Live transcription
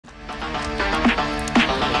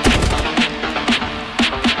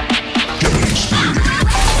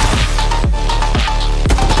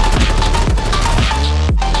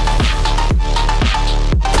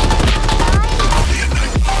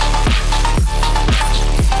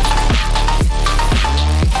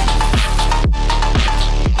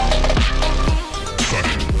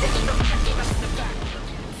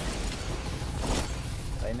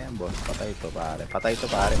Patay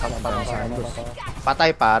to pare.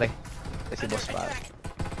 Patay pare. Kasi boss pare.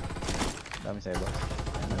 Dami sa'yo boss.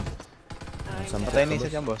 Patay na isa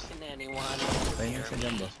dyan boss. Patay na isa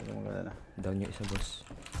dyan boss. Huwag maganda na. Down yung isa boss.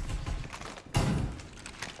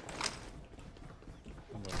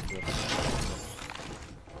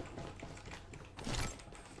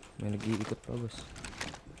 May nag-iikot pa boss.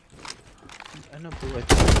 Ano po?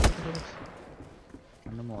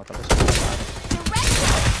 Ano mo? Tapos mo pare.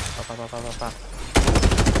 Pa.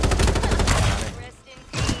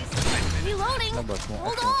 Reloading.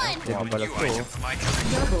 Hold on. Diyan pala to.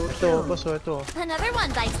 Ito, boss, ito. Another one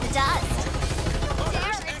bites the dust.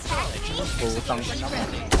 Dare attack me. Putang naman.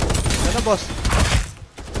 Ano, boss?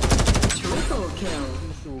 Triple kill.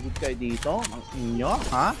 Masugod kayo dito? Ang inyo,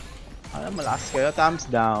 ha? Ano, malakas kayo? Thumbs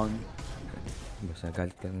down. Boss,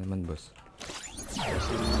 nagalit ka na naman, boss.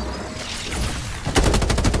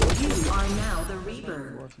 You are now the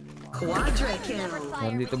Reaper. Quadra kill.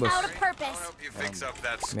 Meron dito, boss. Out of purpose.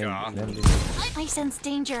 Meron dito. I sense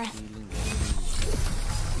danger.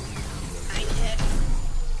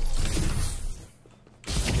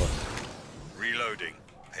 Reloading.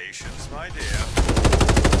 Patience, my dear.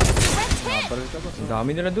 Nabaril ka, boss. Ang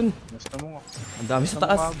dami nila dun. Gusto mo nga. Ang dami sa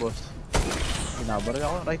taas. Boss. Binabaril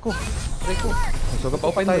ako. Ray ko. Suga pa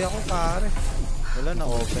open, Patay boss. ako, pare. Wala na,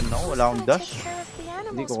 open na ako. Wala akong dash.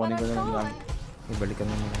 Hindi ko kunin ko na lang. Ibalikan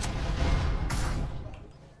mo muna.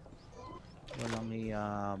 Walang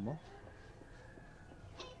iya mo.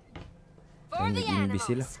 Ay, nag-inibis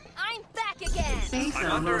sila. I'm back again. Safe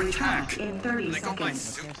zone will return in 30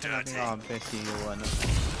 seconds. Natin kampe si ano.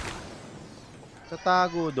 Sa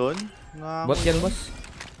tago doon. Bot yan, boss.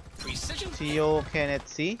 Si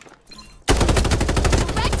Kenneth C.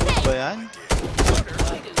 Ba yan?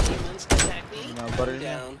 Nabaril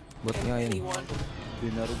niya. Bot nga yan.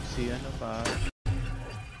 Binarog si ano pa.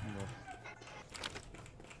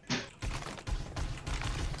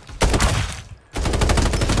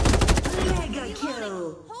 Mega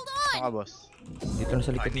kill. Hold on. Saka boss. Dito na sa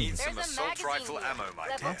I likod need niya. some assault rifle ammo, my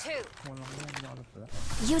dear.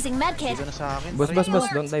 Using medkit. Dito na sa akin. Boss,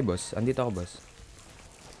 don't die, boss. Andito ako, boss.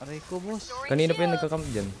 Aray ko, boss. Kanina pa yung nagkakamp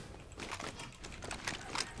dyan.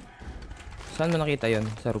 Saan mo nakita yon?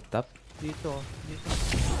 Sa rooftop? Dito.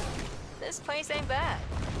 This place ain't bad.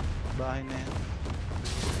 Bahay na yan.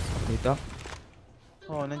 Dito?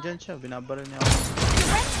 Oh, nandyan siya. Binabaril niya ako.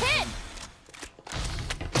 Direct hit.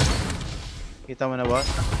 Kita mo na, boss?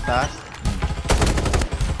 Taas.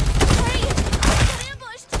 Hurry. Get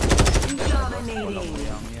ambushed. Dominating.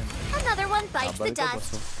 Yang yan. Another one bites the Nabaril ka,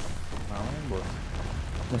 boss. dust. Tama yan, boss.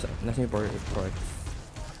 Nasa yung port.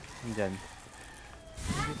 Nandyan.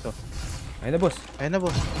 Dito. Ayun na, boss. Ayun na,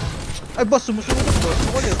 boss. Ay, boss! Sumusunod, boss.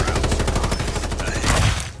 Sukulit.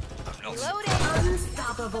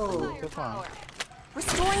 Unstoppable. Ito pa.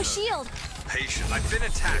 Restoring shield. Patient. I've been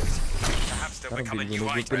attacked. Perhaps they'll Parang become a new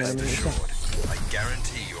binulog item. na Rest naman yung isa. assured. I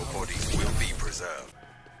guarantee your bodies will be preserved.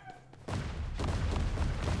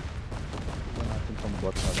 Ito natin itong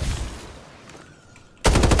bot na lang.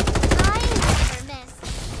 I never miss.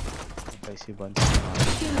 Okay, si Van.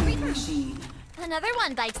 Killing machine. Another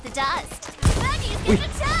one bites the dust. Maggie's getting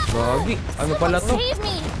attacked. Gagi. Ano pala to? Save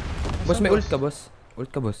me. Boss, may ult ka, boss. Ult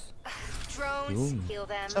ka, boss. Drones, Yun. kill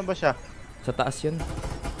them. Saan ba siya? Sa taas yun.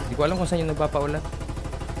 Hindi ko alam kung saan yung nagpapaulat.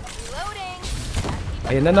 Reloading.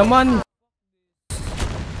 Ayan na naman!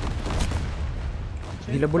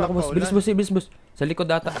 Hilabol ako, boss. Bilis, boss. Sa likod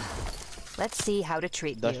data. Let's see how to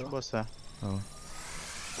treat Dash, you. boss, ha? Oh.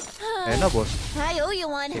 Ayun na, boss. I owe you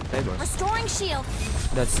one. Safe tayo, boss. Restoring shield.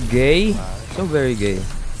 That's gay. So very gay.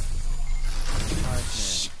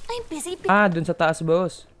 I'm busy. Ah, dun sa taas,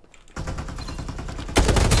 boss.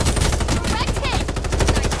 Direct hit.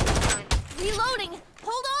 Reloading.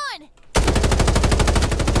 Hold on.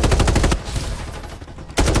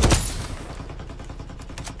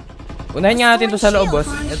 Unahin nga natin to sa loob, boss.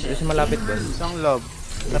 Ito sa malapit, boss. Isang love.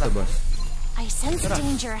 Dito, boss. I sense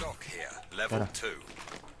danger. Dock here. Level 2.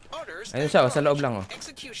 Orders. Ayun siya, oh, sa loob lang, oh.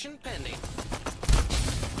 Execution pending.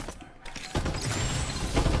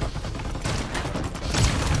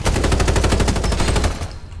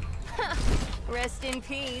 Rest in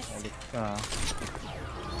peace. Balik ka.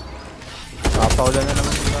 Papaulan na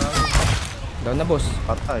naman sila. Down na, boss.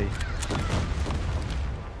 Patay.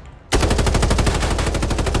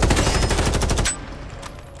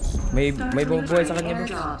 May bumubuhay sa kanya,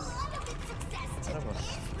 boss. Tara, boss.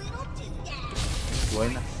 Buhay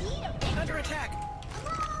na. Under attack.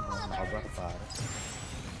 Nakabrak, pare.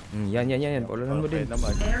 Yan. Paulanan mo din. Okay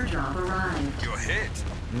naman. Airdrop arrived. You're hit.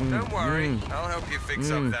 Don't worry. I'll help you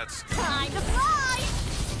fix up that scar. Time to fly.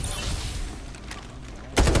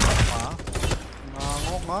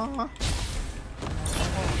 nga.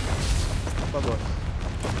 Pa, boss.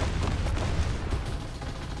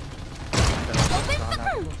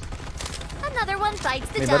 Another one bites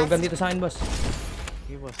the May barugan dust. dito sa akin, boss.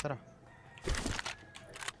 Okay, boss, tara.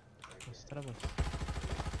 Boss, tara, boss.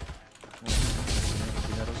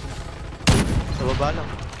 Sa baba lang.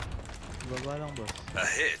 Sa baba lang, boss. A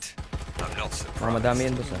hit. I'm not Mga surprised. madami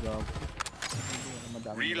yan, boss.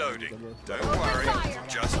 Reloading. Don't worry.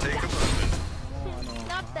 Just take a moment.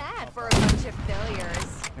 Not bad for a bunch of failures.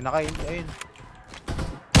 May nakain, ayun.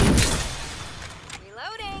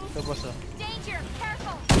 Reloading. Ito, boss, oh. Danger.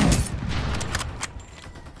 Careful.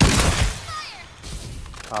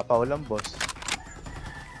 Walang boss.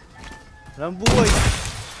 Walang buhay.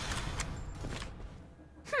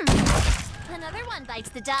 Another one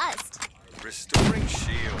bites the dust. Restoring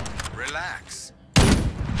shield. Relax.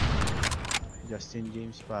 Justin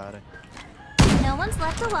James, pare. No one's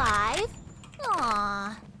left alive.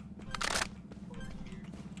 Aww.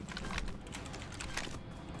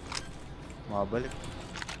 Mabalik.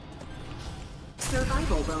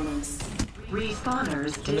 Survival bonus.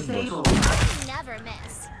 Respawners disabled. Never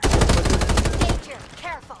miss. Danger.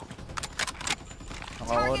 Careful.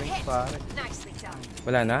 Naka-orange, pare. Nicely done.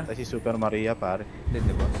 Wala na? Ito si Super Maria, pare. Dead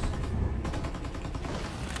na, boss.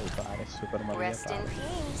 Ito, pare. Super Maria, Rest in pare.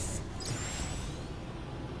 peace.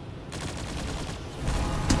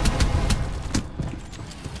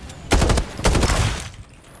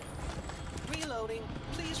 Reloading.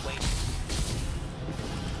 Please wait.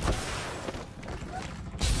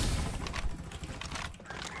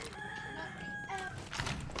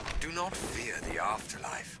 Do not fear the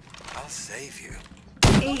afterlife. I'll save you.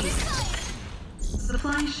 Ace.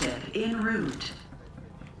 Supply ship en route.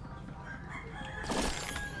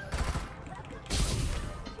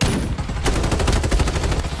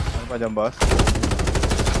 Ano pa dyan, boss?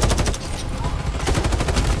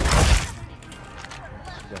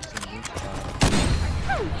 Justin James, pare.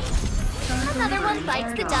 Another one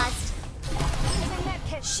bites the dust.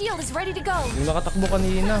 Shield is ready to go. Yung nakatakbo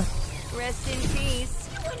kanina. Rest in peace.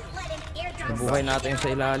 Nabuhay natin yung sa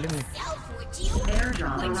ilalim eh.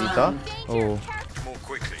 Airdrop Dito? arrived. Oo. More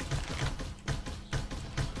quickly.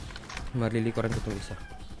 Marilikoran ko itong isa.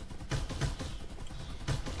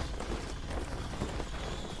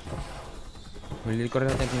 Marilikoran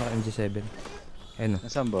natin itong naka MG7. Ayun o.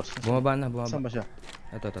 Nasaan, boss? Bumaba na, bumaba. Nasaan ba siya?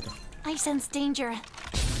 Ito. I sense danger.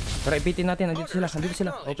 Tara, ipitin natin. Nandito sila. Nandito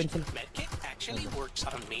sila. Open sila. Medkit actually works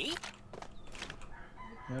on me.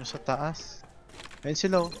 Meron sa taas. Ayun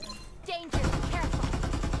sila, oh. Danger. Careful.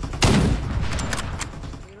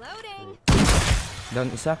 Reloading. Down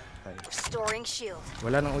isa. Restoring shield.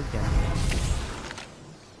 Wala nang ult yan.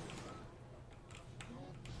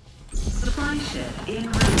 Supply ship en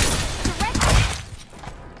route.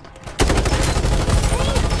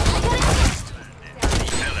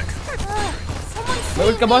 May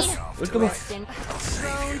ult ka, boss? Ult ka, boss? Rest in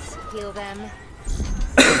drones. Heal them.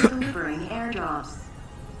 Delivering airdrops.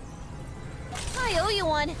 I owe you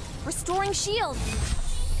one. Restoring shield.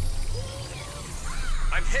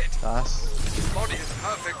 I'm hit. Taas. Body is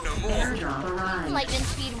perfect no more. Airdrop arrived. Lightning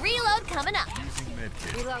speed reload coming up.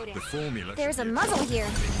 Reloading. The formula. There's a muzzle here.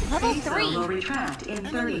 Level Safe zone will 3. retract in 30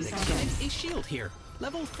 Another seconds. a shield here.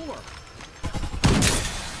 Level 4.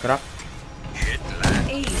 Crack. Hit land.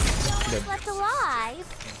 Ace. Left alive.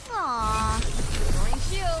 Aww. Restoring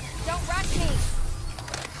shield. Don't rush me.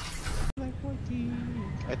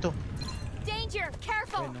 Ito. Danger.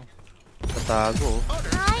 Careful. Tatago, oh.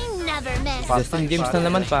 I never miss. Justin James na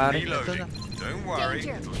naman, pare. Reloading. Don't worry.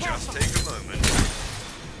 Danger. It'll just take a moment.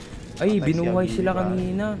 Ay, binuhay sila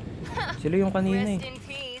kanina. Sila yung kanina Rest eh. in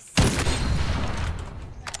peace.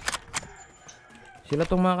 Sila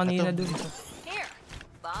tong mga kanina dun. Here.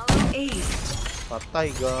 Follow. Ace. Patay,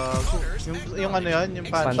 gago. Yung ano yan? Yung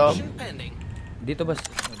phantom? Execution pending. Dito, boss.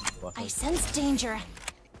 I sense danger.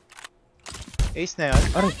 Ace na yan?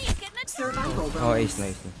 Aray. Survival bonus. Oh, ace na,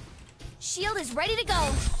 ace na. Shield is ready to go.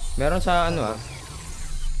 Meron sa ano ah.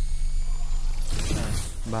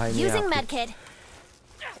 Bahay ni Using Yaki. medkit.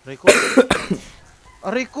 Rico.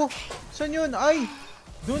 Aray ko! Saan yun? Ay!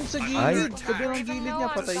 Doon sa gilid! Sabi ng gilid niya,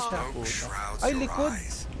 patay siya. Shrouds Ay, your likod!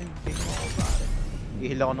 eyes. Hindi mo ako, pare.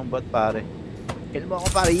 Ihil ako ng bot, pare. Ihil mo ako,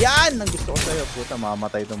 pare. Yan! Ang gusto ko sa'yo. Puta,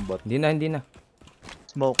 mamamatay tong bot. Hindi na.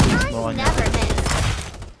 Smoke. Smoke niya. Never miss.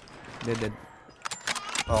 Dead.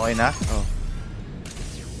 Okay na? Oh.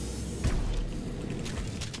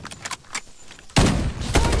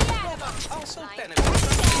 Also benefit.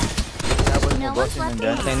 Nabol mo, No boss. one's Yung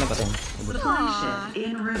left nandyan. Patay na. Supply ship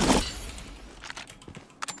en route.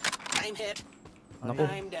 I'm hit. Naku.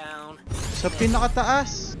 I'm down. Sa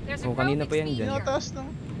pinakataas. There's a Oh, kanina pa yan rope dyan. here. Pinakataas ng...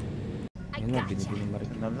 I Ayun na, gotcha. binibili mo rin.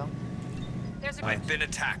 Ano lang? There's a I've been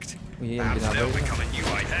attacked. Uy, yan, Perhaps they'll binabay na. become a new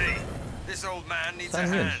eye. Hey, this old man needs a Saan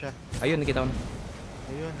yun? hand. Siya. Ayun, nakita ko na.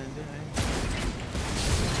 Ayun, nandun, ayun.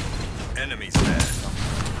 Enemies there.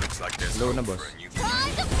 Looks like there's Low na, hope boss. for a new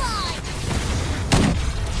Time to fly!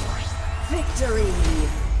 Victory!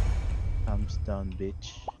 Thumbs down,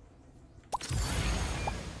 bitch.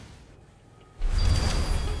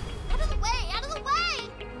 Out of the way! Out of the way!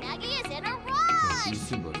 Maggie is in a rush!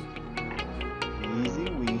 Easy, boss. Easy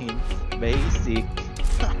wins. Basic.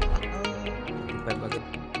 5 agad.